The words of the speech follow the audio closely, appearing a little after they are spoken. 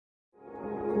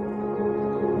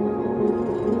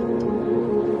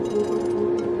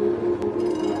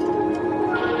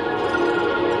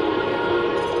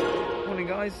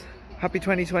Happy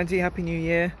 2020, happy new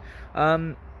year.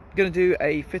 Going to do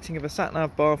a fitting of a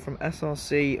sat-nav bar from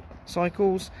SRC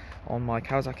Cycles on my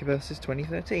Kawasaki Versys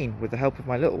 2013 with the help of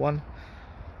my little one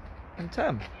and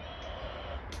Tam.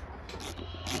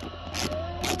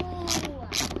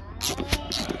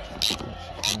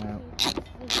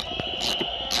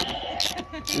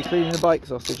 You cleaning the bike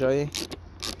sausage, are you?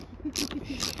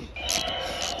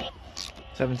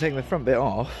 So I've been taking the front bit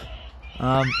off.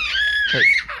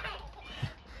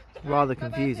 It's rather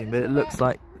confusing, but it looks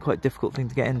like quite a difficult thing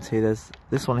to get into. There's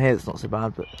this one here that's not so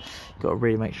bad, but you've got to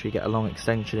really make sure you get a long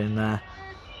extension in there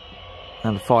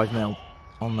and a 5mm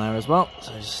on there as well.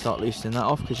 So just start loosening that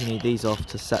off, because you need these off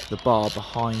to set the bar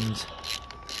behind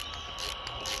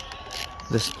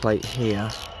this plate here,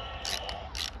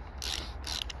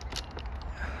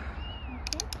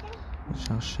 which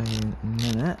I'll show you in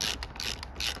a minute.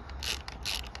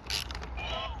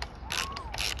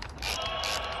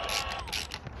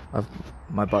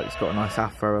 My bike's got a nice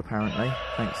afro apparently,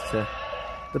 thanks to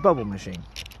the bubble machine.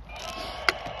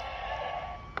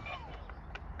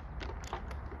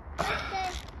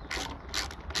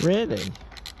 Really?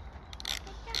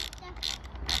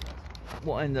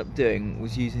 What I ended up doing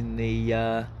was using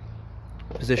the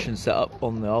position set up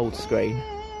on the old screen,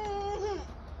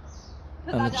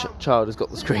 and the child has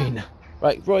got the screen.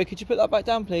 Right, Roy, could you put that back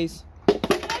down, please?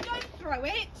 Don't throw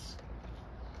it.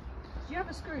 Do you have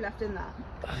a screw left in that?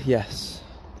 Yes.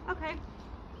 Okay.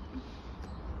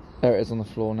 There it is on the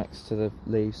floor next to the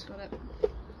leaves. Got it.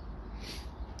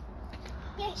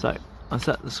 So I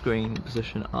set the screen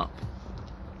position up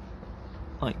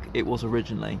like it was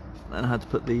originally, and I had to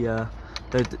put the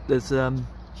there's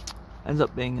ends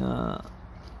up being a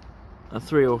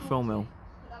 3 or 4mm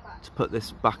to put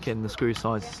this back in. The screw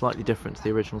size is slightly different to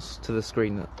the original, to the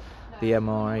screen, that the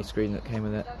MRA screen that came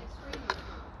with it.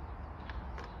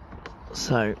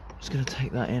 So just going to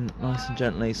take that in nice and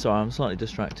gently. Sorry, I'm slightly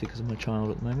distracted because of my child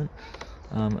at the moment,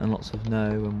 and lots of no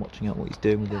and watching out what he's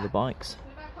doing with the other bikes.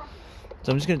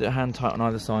 So I'm just going to do a hand tight on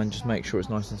either side, just make sure it's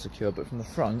nice and secure. But from the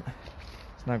front,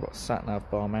 it's now got a sat-nav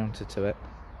bar mounted to it.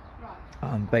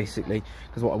 Basically,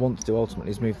 because what I want to do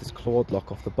ultimately is move this quad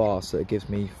lock off the bar so it gives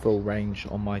me full range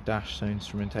on my dash, so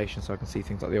instrumentation, so I can see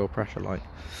things like the oil pressure light.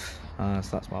 So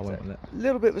that's why I went with it. A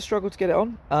little bit of a struggle to get it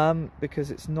on, because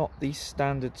it's not the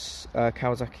standard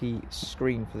Kawasaki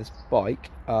screen for this bike,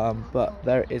 but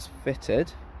there it is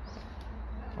fitted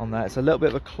on there. It's a little bit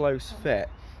of a close fit.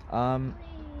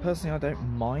 Personally, I don't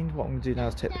mind. What I'm going to do now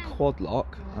is take the quad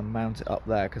lock and mount it up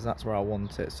there, because that's where I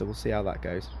want it, so we'll see how that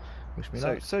goes. Wish me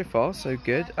luck. So far so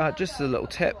good. Just a little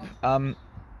tip, note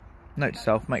to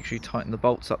self, make sure you tighten the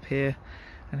bolts up here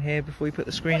and here before you put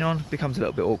the screen on. It becomes a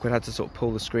little bit awkward. I had to sort of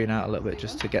pull the screen out a little bit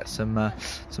just to get some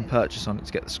purchase on it,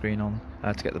 to get the screen on,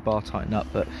 to get the bar tightened up,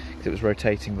 but because it was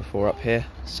rotating before up here.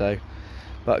 So,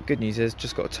 but good news is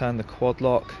just got to turn the quad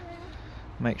lock,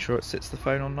 make sure it sits the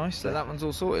phone on nicely. So that one's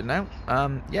all sorted now.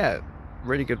 Yeah,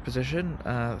 really good position.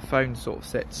 Phone sort of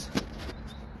sits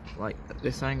like at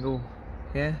this angle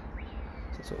here,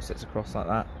 so it sort of sits across like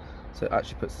that, so it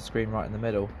actually puts the screen right in the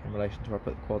middle in relation to where I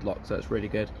put the quad lock, so it's really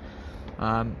good.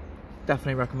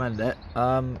 Definitely recommend it.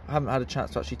 Haven't had a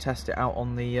chance to actually test it out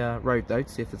on the road though, to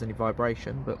see if there's any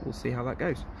vibration, but we'll see how that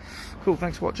goes. Cool,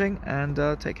 thanks for watching, and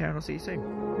take care, and I'll see you soon.